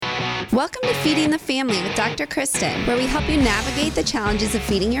Welcome to Feeding the Family with Dr. Kristen, where we help you navigate the challenges of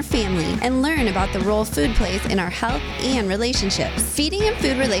feeding your family and learn about the role food plays in our health and relationships. Feeding and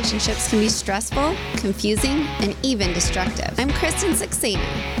food relationships can be stressful, confusing, and even destructive. I'm Kristen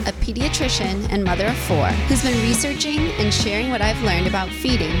Saxena, a pediatrician and mother of 4 who's been researching and sharing what I've learned about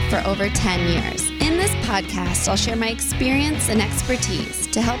feeding for over 10 years. In this podcast, I'll share my experience and expertise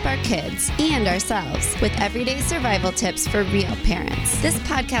to help our kids and ourselves with everyday survival tips for real parents. This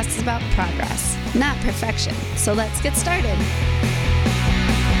podcast is about progress, not perfection. So let's get started.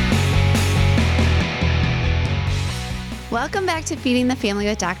 Welcome back to Feeding the Family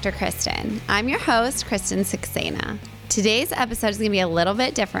with Dr. Kristen. I'm your host, Kristen Saxena. Today's episode is going to be a little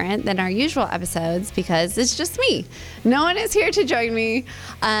bit different than our usual episodes because it's just me. No one is here to join me.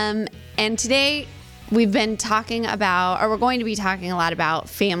 And today we've been talking about, or we're going to be talking a lot about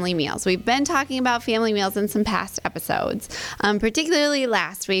family meals. We've been talking about family meals in some past episodes, particularly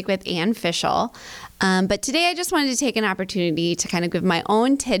last week with Ann Fischel. But today I just wanted to take an opportunity to kind of give my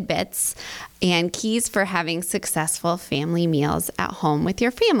own tidbits and keys for having successful family meals at home with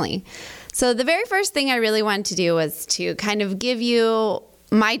your family. So the very first thing I really wanted to do was to kind of give you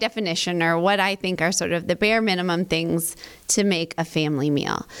my definition, or what I think are sort of the bare minimum things to make a family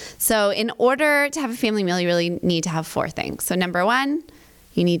meal. So in order to have a family meal, you really need to have 4 things. So number 1,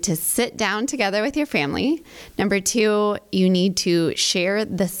 you need to sit down together with your family. Number 2, you need to share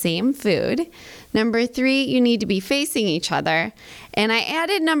the same food. Number 3, you need to be facing each other. And I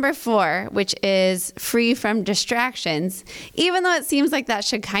added number 4, which is free from distractions, even though it seems like that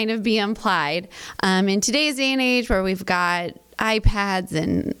should kind of be implied. In today's day and age where we've got iPads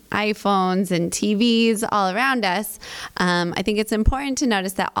and iPhones and TVs all around us, I think it's important to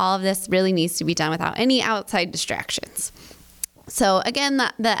notice that all of this really needs to be done without any outside distractions. So again,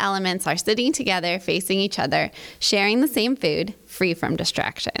 the elements are sitting together, facing each other, sharing the same food, free from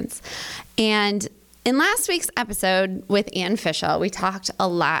distractions. And in last week's episode with Ann Fischel, we talked a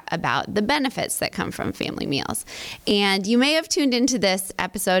lot about the benefits that come from family meals. And you may have tuned into this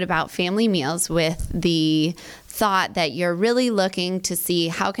episode about family meals with the thought that you're really looking to see,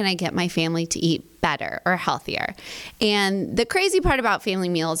 how can I get my family to eat better or healthier? And the crazy part about family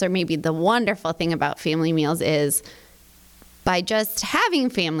meals, or maybe the wonderful thing about family meals, is by just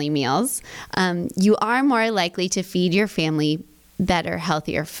having family meals, you are more likely to feed your family better,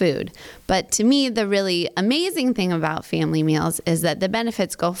 healthier food. But to me, the really amazing thing about family meals is that the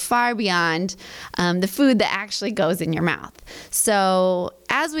benefits go far beyond the food that actually goes in your mouth. So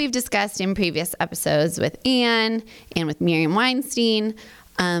as we've discussed in previous episodes with Ann and with Miriam Weinstein,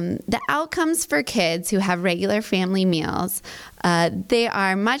 the outcomes for kids who have regular family meals, they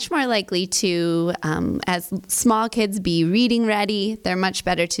are much more likely to, as small kids, be reading ready. They're much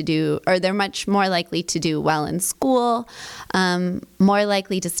better to do, or they're much more likely to do well in school, more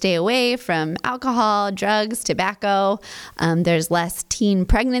likely to stay away from alcohol, drugs, tobacco. There's less teen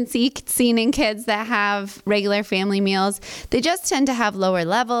pregnancy seen in kids that have regular family meals. They just tend to have lower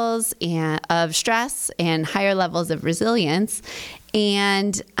levels of stress and higher levels of resilience.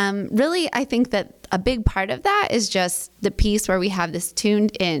 And really, I think that a big part of that is just the piece where we have this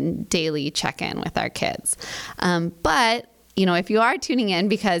tuned in daily check-in with our kids. But, if you are tuning in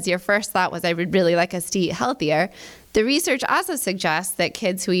because your first thought was, I would really like us to eat healthier, the research also suggests that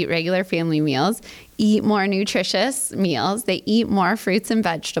kids who eat regular family meals eat more nutritious meals, they eat more fruits and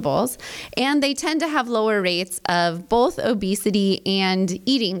vegetables, and they tend to have lower rates of both obesity and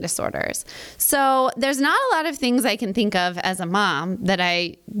eating disorders. So there's not a lot of things I can think of as a mom that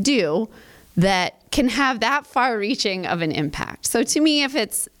I do that can have that far-reaching of an impact. So to me, if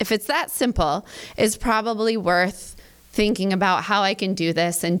it's that simple, it's probably worth thinking about how I can do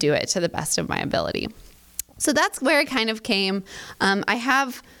this and do it to the best of my ability. So that's where it kind of came.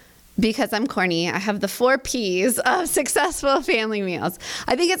 Because I'm corny, I have the 4 Ps of successful family meals.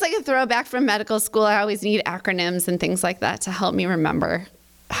 I think it's like a throwback from medical school. I always need acronyms and things like that to help me remember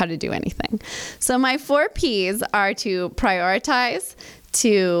how to do anything. So my 4 Ps are to prioritize,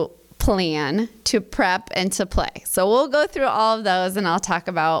 to plan, to prep, and to play. So we'll go through all of those and I'll talk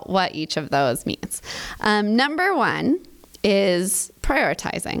about what each of those means. Number 1 is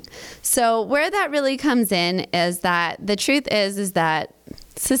prioritizing. So where that really comes in is that the truth is that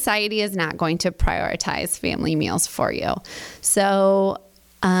society is not going to prioritize family meals for you. So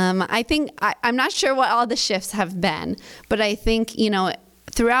I think, I'm not sure what all the shifts have been, but I think,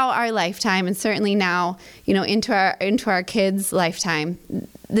 throughout our lifetime, and certainly now, into our kids' lifetime,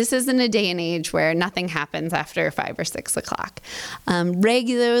 this isn't a day and age where nothing happens after 5 or 6 o'clock.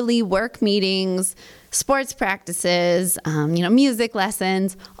 Regularly work meetings, sports practices, music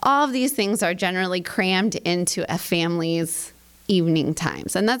lessons, all of these things are generally crammed into a family's evening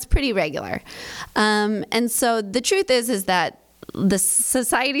times, and that's pretty regular. And so the truth is that the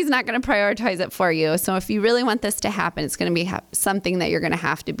society's not going to prioritize it for you. So if you really want this to happen, it's going to be something that you're going to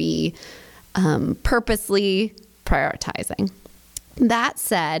have to be purposely prioritizing. That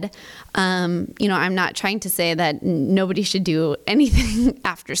said, I'm not trying to say that nobody should do anything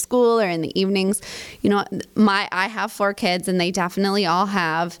after school or in the evenings. I have 4 kids, and they definitely all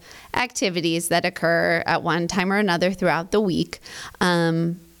have activities that occur at one time or another throughout the week.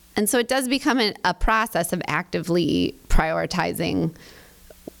 And so it does become a process of actively prioritizing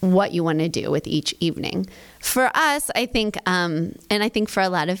what you want to do with each evening. For us, I think, and I think for a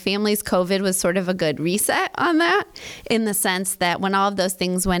lot of families, COVID was sort of a good reset on that, in the sense that when all of those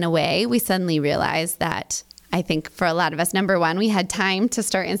things went away, we suddenly realized that, I think for a lot of us, number one, we had time to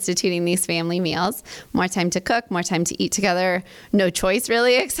start instituting these family meals, more time to cook, more time to eat together, no choice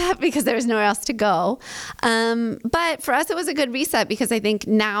really, except because there was nowhere else to go. But for us, it was a good reset, because I think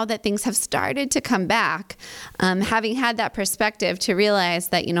now that things have started to come back, having had that perspective to realize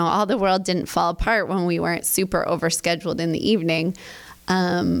that, all the world didn't fall apart when we weren't super overscheduled in the evening,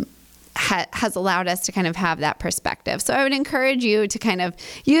 has allowed us to kind of have that perspective. So I would encourage you to kind of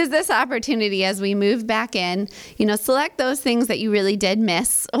use this opportunity as we move back in, select those things that you really did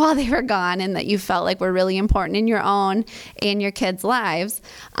miss while they were gone and that you felt like were really important in your own and your kids' lives.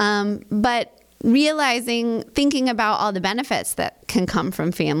 But thinking about all the benefits that can come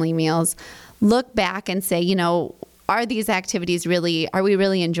from family meals, look back and say, are these activities are we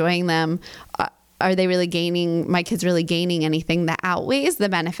really enjoying them? Are they really my kids really gaining anything that outweighs the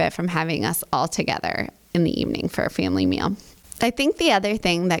benefit from having us all together in the evening for a family meal? I think the other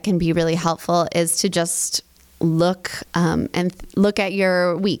thing that can be really helpful is to just look at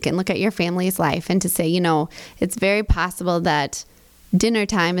your week and look at your family's life, and to say, it's very possible that dinner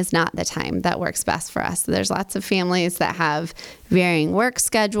time is not the time that works best for us. So there's lots of families that have varying work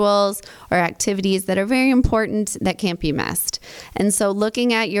schedules or activities that are very important that can't be missed. And so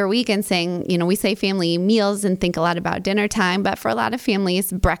looking at your week and saying, we say family meals and think a lot about dinner time, but for a lot of families,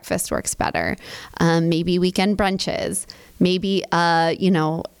 breakfast works better. Maybe weekend brunches, maybe,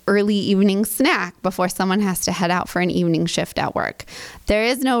 early evening snack before someone has to head out for an evening shift at work. There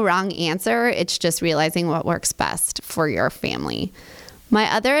is no wrong answer. It's just realizing what works best for your family. My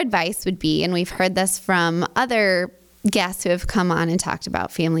other advice would be, and we've heard this from other guests who have come on and talked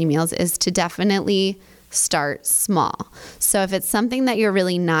about family meals, is to definitely start small. So if it's something that you're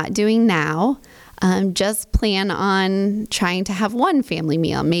really not doing now, just plan on trying to have one family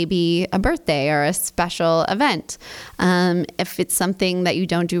meal, maybe a birthday or a special event. If it's something that you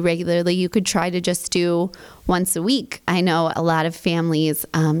don't do regularly, you could try to just do once a week. I know a lot of families,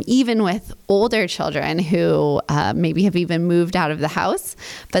 even with older children who maybe have even moved out of the house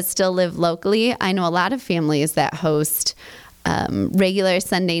but still live locally. I know a lot of families that host regular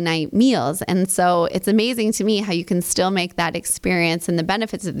Sunday night meals. And so it's amazing to me how you can still make that experience and the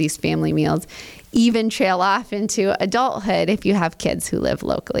benefits of these family meals even trail off into adulthood if you have kids who live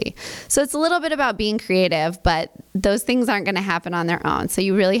locally. So it's a little bit about being creative, but those things aren't going to happen on their own. So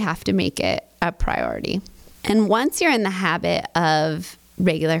you really have to make it a priority. And once you're in the habit of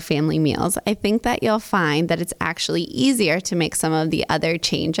regular family meals, I think that you'll find that it's actually easier to make some of the other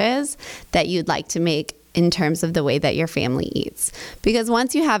changes that you'd like to make in terms of the way that your family eats. Because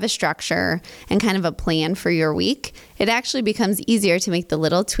once you have a structure and kind of a plan for your week, it actually becomes easier to make the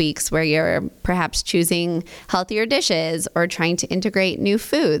little tweaks where you're perhaps choosing healthier dishes or trying to integrate new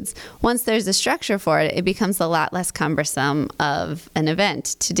foods. Once there's a structure for it, it becomes a lot less cumbersome of an event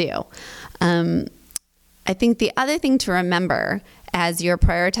to do. I think the other thing to remember as you're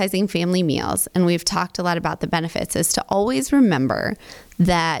prioritizing family meals, and we've talked a lot about the benefits, is to always remember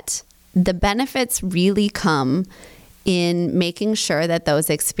that the benefits really come in making sure that those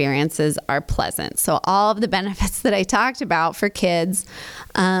experiences are pleasant. So all of the benefits that I talked about for kids,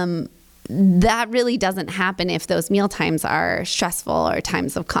 that really doesn't happen if those meal times are stressful or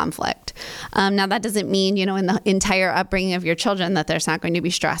times of conflict. Now, that doesn't mean, in the entire upbringing of your children that there's not going to be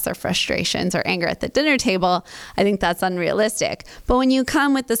stress or frustrations or anger at the dinner table. I think that's unrealistic. But when you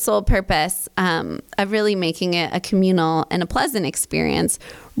come with the sole purpose of really making it a communal and a pleasant experience,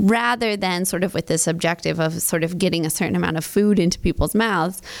 rather than sort of with this objective of sort of getting a certain amount of food into people's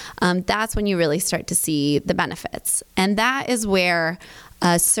mouths, that's when you really start to see the benefits. And that is where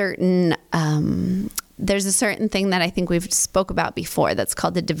there's a certain thing that I think we've spoke about before that's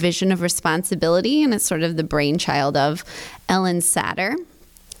called the division of responsibility, and it's sort of the brainchild of Ellen Satter.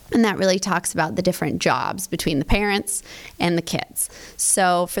 And that really talks about the different jobs between the parents and the kids.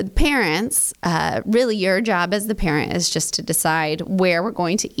 So for the parents, really your job as the parent is just to decide where we're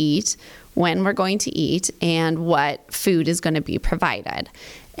going to eat, when we're going to eat and what food is going to be provided.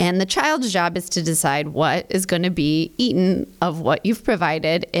 And the child's job is to decide what is going to be eaten of what you've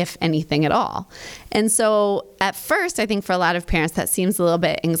provided, if anything at all. And so at first, I think for a lot of parents, that seems a little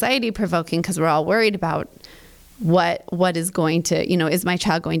bit anxiety provoking because we're all worried about what is going to, is my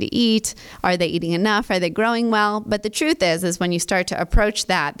child going to eat? Are they eating enough? Are they growing well? But the truth is when you start to approach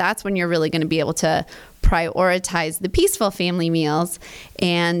that, that's when you're really going to be able to prioritize the peaceful family meals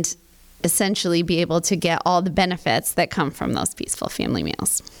and essentially be able to get all the benefits that come from those peaceful family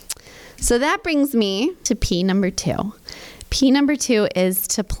meals. So that brings me to P number 2. P number 2 is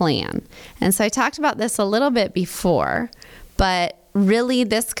to plan. And so I talked about this a little bit before, but really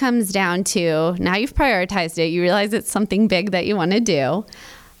this comes down to, now you've prioritized it, you realize it's something big that you want to do,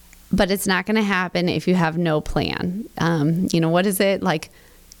 but it's not going to happen if you have no plan. What is it? Like,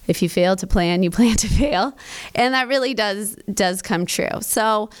 if you fail to plan, you plan to fail. And that really does come true.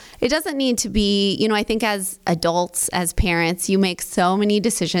 So it doesn't need to be, I think as adults, as parents, you make so many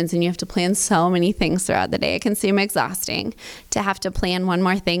decisions and you have to plan so many things throughout the day. It can seem exhausting to have to plan one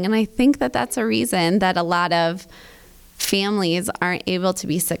more thing. And I think that that's a reason that a lot of families aren't able to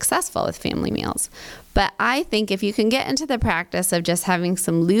be successful with family meals. But I think if you can get into the practice of just having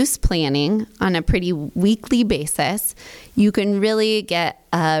some loose planning on a pretty weekly basis, you can really get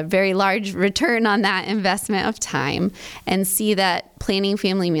a very large return on that investment of time and see that planning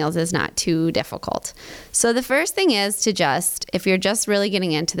family meals is not too difficult. So the first thing is to if you're just really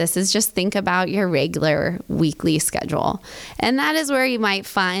getting into this, is just think about your regular weekly schedule. And that is where you might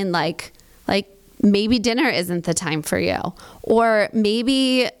find like maybe dinner isn't the time for you, or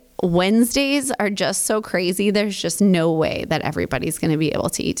maybe Wednesdays are just so crazy, there's just no way that everybody's going to be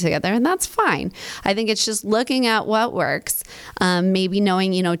able to eat together, and that's fine. I think it's just looking at what works. Maybe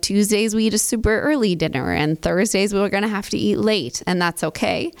knowing, Tuesdays we eat a super early dinner, and Thursdays we're going to have to eat late, and that's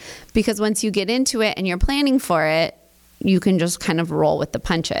okay, because once you get into it and you're planning for it, you can just kind of roll with the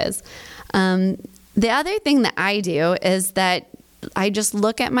punches. The other thing that I do is that I just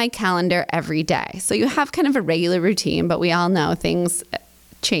look at my calendar every day. So you have kind of a regular routine, but we all know things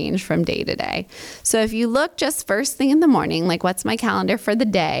change from day to day. So if you look just first thing in the morning, like what's my calendar for the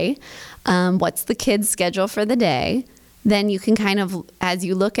day? What's the kids' schedule for the day? Then you can kind of, as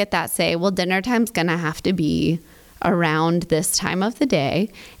you look at that, say, well, dinner time's going to have to be around this time of the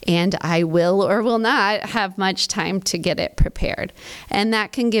day, and I will or will not have much time to get it prepared. And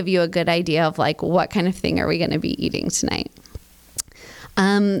that can give you a good idea of like, what kind of thing are we going to be eating tonight?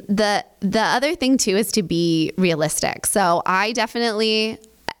 The other thing too is to be realistic. So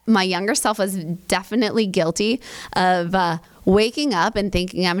my younger self was definitely guilty of waking up and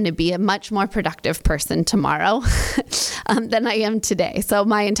thinking I'm going to be a much more productive person tomorrow than I am today. So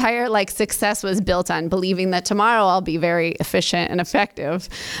my entire success was built on believing that tomorrow I'll be very efficient and effective,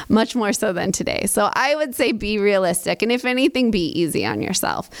 much more so than today. So I would say be realistic, and if anything, be easy on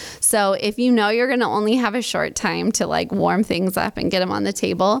yourself. So if you know you're going to only have a short time to warm things up and get them on the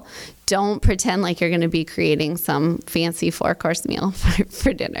table, don't pretend like you're going to be creating some fancy 4-course meal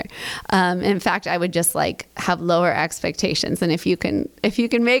for dinner. In fact, I would just have lower expectations. And if you can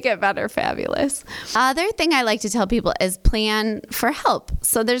make it better, fabulous. Other thing I like to tell people is plan for help.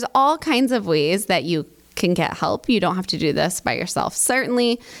 So there's all kinds of ways that you can get help. You don't have to do this by yourself.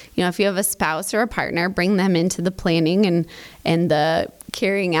 Certainly, if you have a spouse or a partner, bring them into the planning and the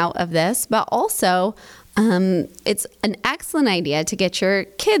carrying out of this. But also, it's an excellent idea to get your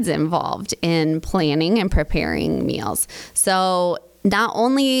kids involved in planning and preparing meals. So not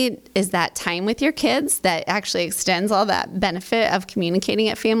only is that time with your kids that actually extends all that benefit of communicating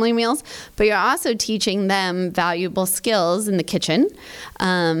at family meals, but you're also teaching them valuable skills in the kitchen.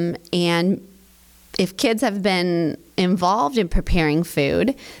 And if kids have been involved in preparing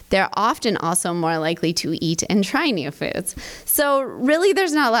food, they're often also more likely to eat and try new foods. So really,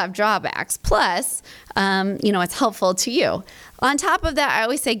 there's not a lot of drawbacks. Plus, it's helpful to you. On top of that, I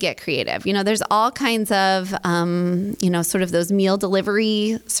always say get creative. There's all kinds of, sort of those meal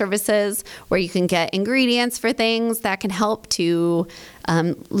delivery services where you can get ingredients for things that can help to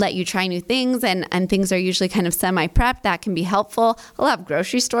let you try new things, and things are usually kind of semi-prepped. That can be helpful. A lot of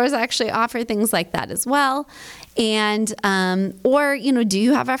grocery stores actually offer things like that as well. And, or, do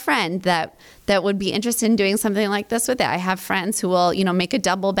you have a friend that would be interested in doing something like this with it? I have friends who will, make a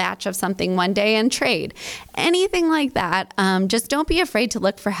double batch of something one day and trade. Anything like that. Just don't be afraid to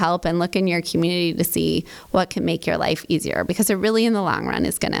look for help and look in your community to see what can make your life easier, because it really in the long run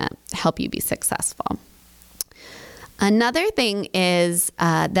is going to help you be successful. Another thing is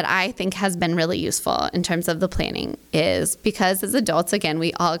that I think has been really useful in terms of the planning is because as adults, again,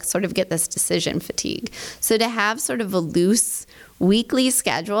 we all sort of get this decision fatigue. So to have sort of a loose weekly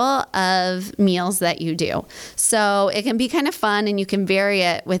schedule of meals that you do. So it can be kind of fun and you can vary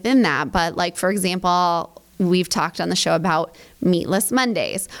it within that. But like, for example, we've talked on the show about meatless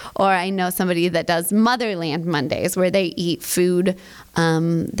Mondays, or I know somebody that does Motherland Mondays where they eat food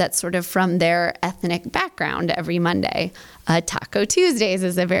that's sort of from their ethnic background every Monday. Taco Tuesdays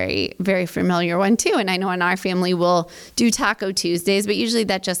is a very, very familiar one too. And I know in our family we'll do Taco Tuesdays, but usually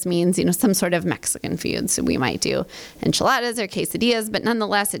that just means, some sort of Mexican food. So we might do enchiladas or quesadillas, but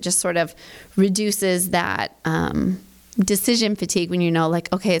nonetheless, it just sort of reduces that decision fatigue when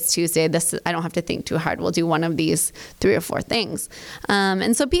okay, it's Tuesday. I don't have to think too hard. We'll do one of these 3 or 4 things.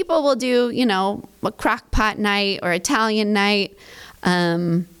 And so people will do, a crock pot night or Italian night.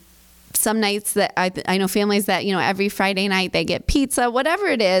 Some nights that I know families that, every Friday night they get pizza, whatever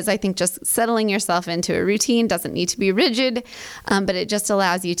it is. I think just settling yourself into a routine doesn't need to be rigid, but it just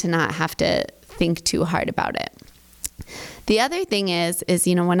allows you to not have to think too hard about it. The other thing is,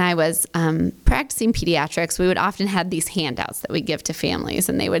 when I was practicing pediatrics, we would often have these handouts that we give to families,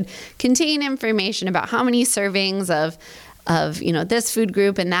 and they would contain information about how many servings of this food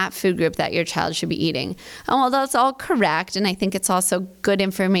group and that food group that your child should be eating. And while that's all correct, and I think it's also good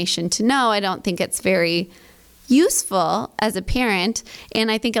information to know, I don't think it's very useful as a parent. And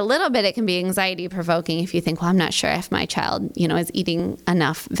I think a little bit it can be anxiety provoking if you think, well, I'm not sure if my child, is eating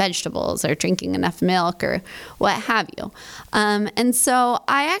enough vegetables or drinking enough milk or what have you. And so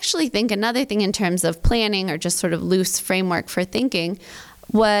I actually think another thing in terms of planning or just sort of loose framework for thinking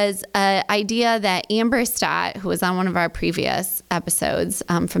was an idea that Amber Stott, who was on one of our previous episodes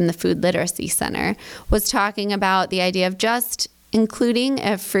from the Food Literacy Center, was talking about the idea of just including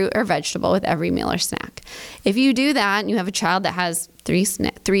a fruit or vegetable with every meal or snack. If you do that and you have a child that has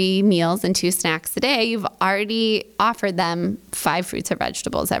 3 meals and 2 snacks a day, you've already offered them 5 fruits or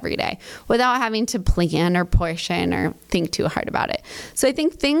vegetables every day without having to plan or portion or think too hard about it. So I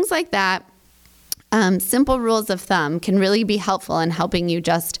think things like that, simple rules of thumb, can really be helpful in helping you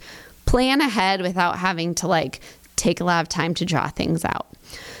just plan ahead without having to take a lot of time to draw things out.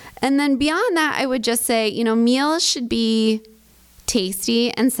 And then beyond that, I would just say, meals should be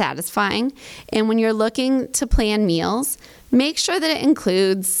tasty and satisfying. And when you're looking to plan meals, make sure that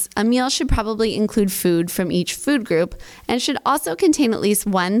a meal should probably include food from each food group and should also contain at least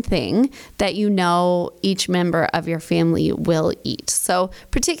one thing that each member of your family will eat. So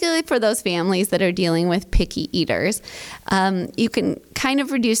particularly for those families that are dealing with picky eaters, you can kind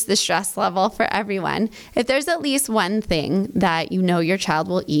of reduce the stress level for everyone if there's at least one thing that your child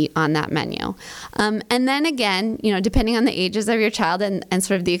will eat on that menu. And then again, depending on the ages of your child and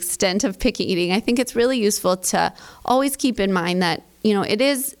sort of the extent of picky eating, I think it's really useful to always keep in mind that it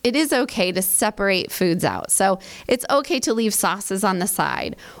is okay to separate foods out. So it's okay to leave sauces on the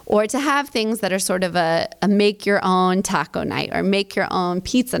side or to have things that are sort of a make your own taco night or make your own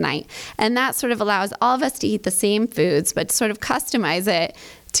pizza night. And that sort of allows all of us to eat the same foods, but sort of customize it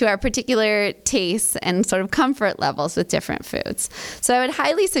to our particular tastes and sort of comfort levels with different foods. So I would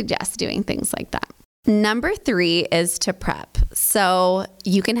highly suggest doing things like that. Number 3 is to prep. So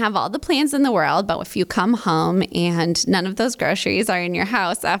you can have all the plans in the world, but if you come home and none of those groceries are in your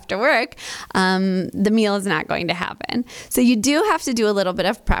house after work, the meal is not going to happen. So you do have to do a little bit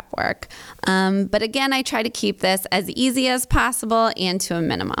of prep work. But again, I try to keep this as easy as possible and to a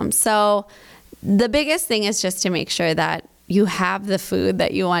minimum. So the biggest thing is just to make sure that you have the food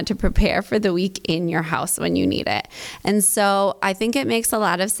that you want to prepare for the week in your house when you need it. And so I think it makes a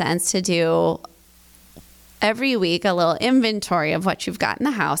lot of sense to do every week a little inventory of what you've got in the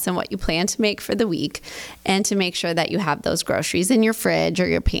house and what you plan to make for the week, and to make sure that you have those groceries in your fridge or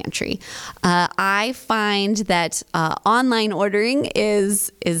your pantry. I find that online ordering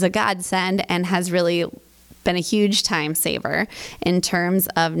is a godsend and has really been a huge time saver in terms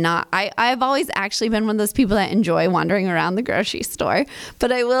of I've always actually been one of those people that enjoy wandering around the grocery store.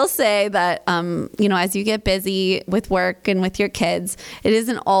 But I will say that, as you get busy with work and with your kids, it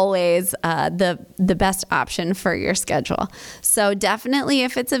isn't always the best option for your schedule. So definitely,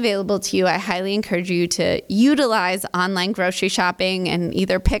 if it's available to you, I highly encourage you to utilize online grocery shopping and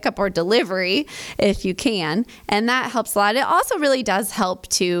either pickup or delivery if you can. And that helps a lot. It also really does help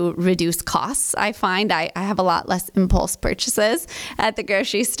to reduce costs. I find I have a lot less impulse purchases at the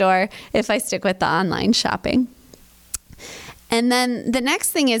grocery store if I stick with the online shopping. And then the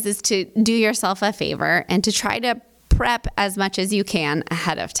next thing is to do yourself a favor and to try to prep as much as you can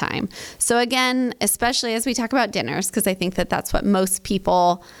ahead of time. So again, especially as we talk about dinners, because I think that that's what most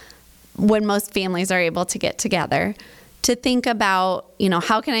people when most families are able to get together, to think about,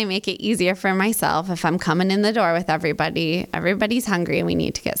 how can I make it easier for myself if I'm coming in the door with everybody's hungry and we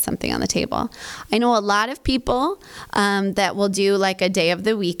need to get something on the table. I know a lot of people that will do like a day of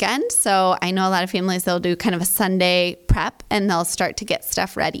the weekend. So I know a lot of families, they'll do kind of a Sunday prep and they'll start to get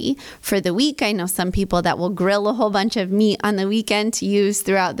stuff ready for the week. I know some people that will grill a whole bunch of meat on the weekend to use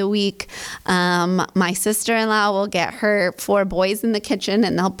throughout the week. My sister-in-law will get her 4 boys in the kitchen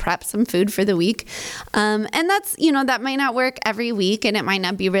and they'll prep some food for the week. And that's, that might not work every week and it might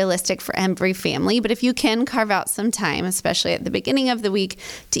not be realistic for every family, but if you can carve out some time, especially at the beginning of the week,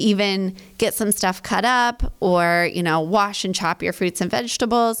 to even get some stuff cut up or, wash and chop your fruits and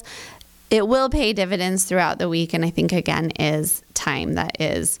vegetables, it will pay dividends throughout the week. And I think, again, is time that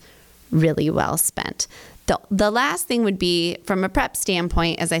is really well spent. The last thing would be, from a prep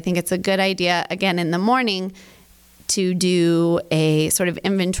standpoint, is I think it's a good idea, again, in the morning, to do a sort of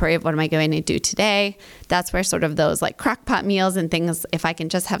inventory of what am I going to do today. That's where sort of those like crock pot meals and things, if I can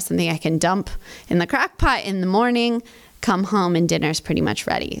just have something I can dump in the crock pot in the morning, come home and dinner's pretty much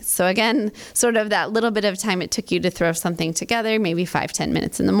ready. So again, sort of that little bit of time it took you to throw something together, maybe 5-10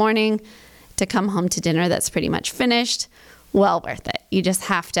 minutes in the morning, to come home to dinner that's pretty much finished, well worth it. You just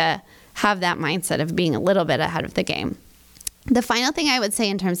have to have that mindset of being a little bit ahead of the game. The final thing I would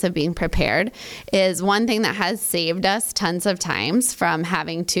say in terms of being prepared is one thing that has saved us tons of times from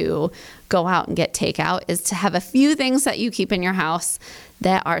having to go out and get takeout is to have a few things that you keep in your house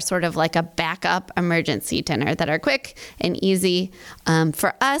that are sort of like a backup emergency dinner that are quick and easy.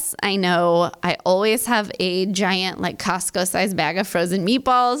 For us, I know I always have a giant like Costco-sized bag of frozen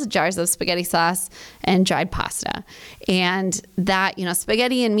meatballs, jars of spaghetti sauce, and dried pasta. And that,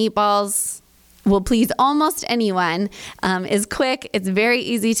 spaghetti and meatballs will please almost anyone, is quick, it's very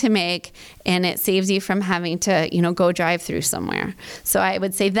easy to make, and it saves you from having to, go drive through somewhere. So I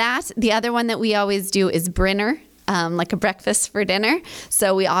would say that. The other one that we always do is Brinner, like a breakfast for dinner.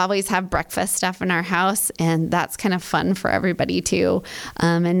 So we always have breakfast stuff in our house, and that's kind of fun for everybody too,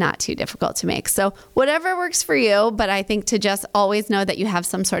 and not too difficult to make. So whatever works for you, but I think to just always know that you have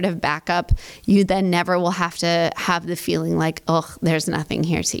some sort of backup, you then never will have to have the feeling like, oh, there's nothing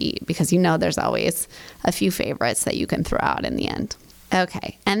here to eat, because there's always a few favorites that you can throw out in the end.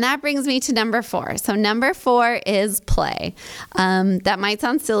 Okay, and that brings me to number 4. So number 4 is play. That might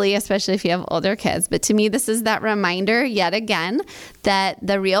sound silly, especially if you have older kids, but to me, this is that reminder yet again that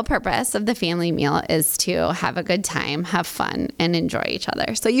the real purpose of the family meal is to have a good time, have fun, and enjoy each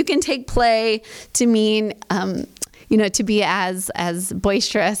other. So you can take play to mean to be as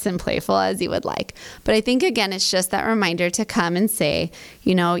boisterous and playful as you would like. But I think, again, it's just that reminder to come and say,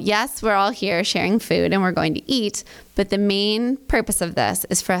 yes, we're all here sharing food and we're going to eat, but the main purpose of this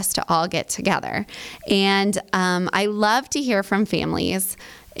is for us to all get together. And I love to hear from families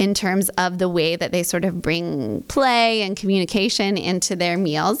in terms of the way that they sort of bring play and communication into their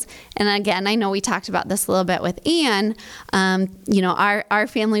meals. And again, I know we talked about this a little bit with Anne. Our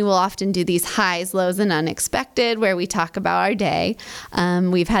family will often do these highs, lows, and unexpected, where we talk about our day.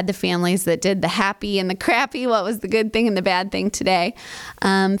 We've had the families that did the happy and the crappy, what was the good thing and the bad thing today.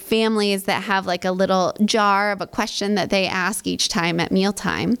 Families that have like a little jar of a question that they ask each time at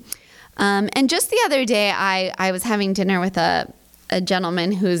mealtime. And just the other day, I was having dinner with a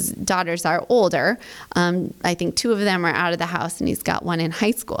gentleman whose daughters are older. I think 2 of them are out of the house and he's got 1 in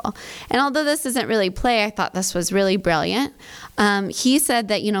high school. And although this isn't really play, I thought this was really brilliant. He said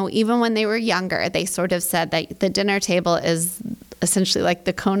that, even when they were younger, they sort of said that the dinner table is essentially like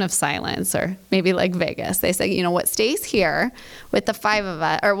the cone of silence, or maybe like Vegas. They say, what stays here with the 5 of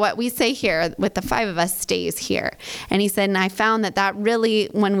us, or what we say here with the 5 of us stays here. And he said, and I found that really,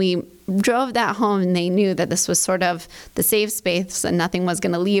 when we drove that home and they knew that this was sort of the safe space and nothing was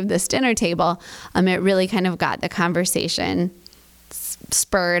going to leave this dinner table, it really kind of got the conversation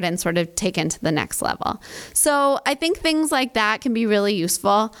spurred and sort of taken to the next level. So I think things like that can be really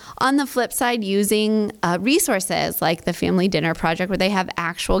useful. On the flip side, using resources like the Family Dinner Project, where they have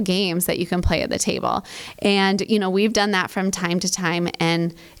actual games that you can play at the table. And, we've done that from time to time,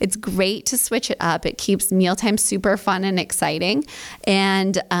 and it's great to switch it up. It keeps mealtime super fun and exciting,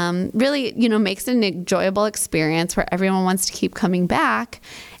 and really, makes it an enjoyable experience where everyone wants to keep coming back,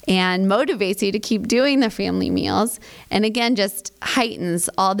 and motivates you to keep doing the family meals. And again, just heightens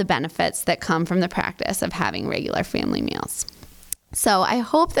all the benefits that come from the practice of having regular family meals. So I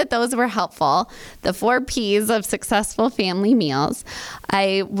hope that those were helpful, the 4 P's of successful family meals.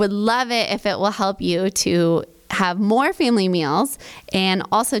 I would love it if it will help you to have more family meals and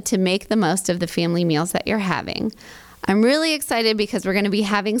also to make the most of the family meals that you're having. I'm really excited because we're going to be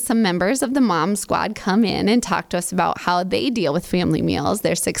having some members of the Mom Squad come in and talk to us about how they deal with family meals,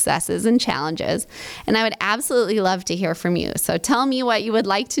 their successes and challenges. And I would absolutely love to hear from you. So tell me what you would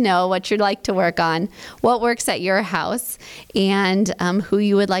like to know, what you'd like to work on, what works at your house, and who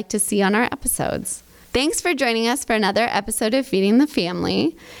you would like to see on our episodes. Thanks for joining us for another episode of Feeding the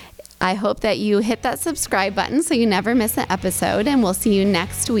Family. I hope that you hit that subscribe button so you never miss an episode, and we'll see you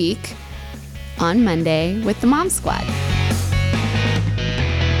next week on Monday with the Mom Squad.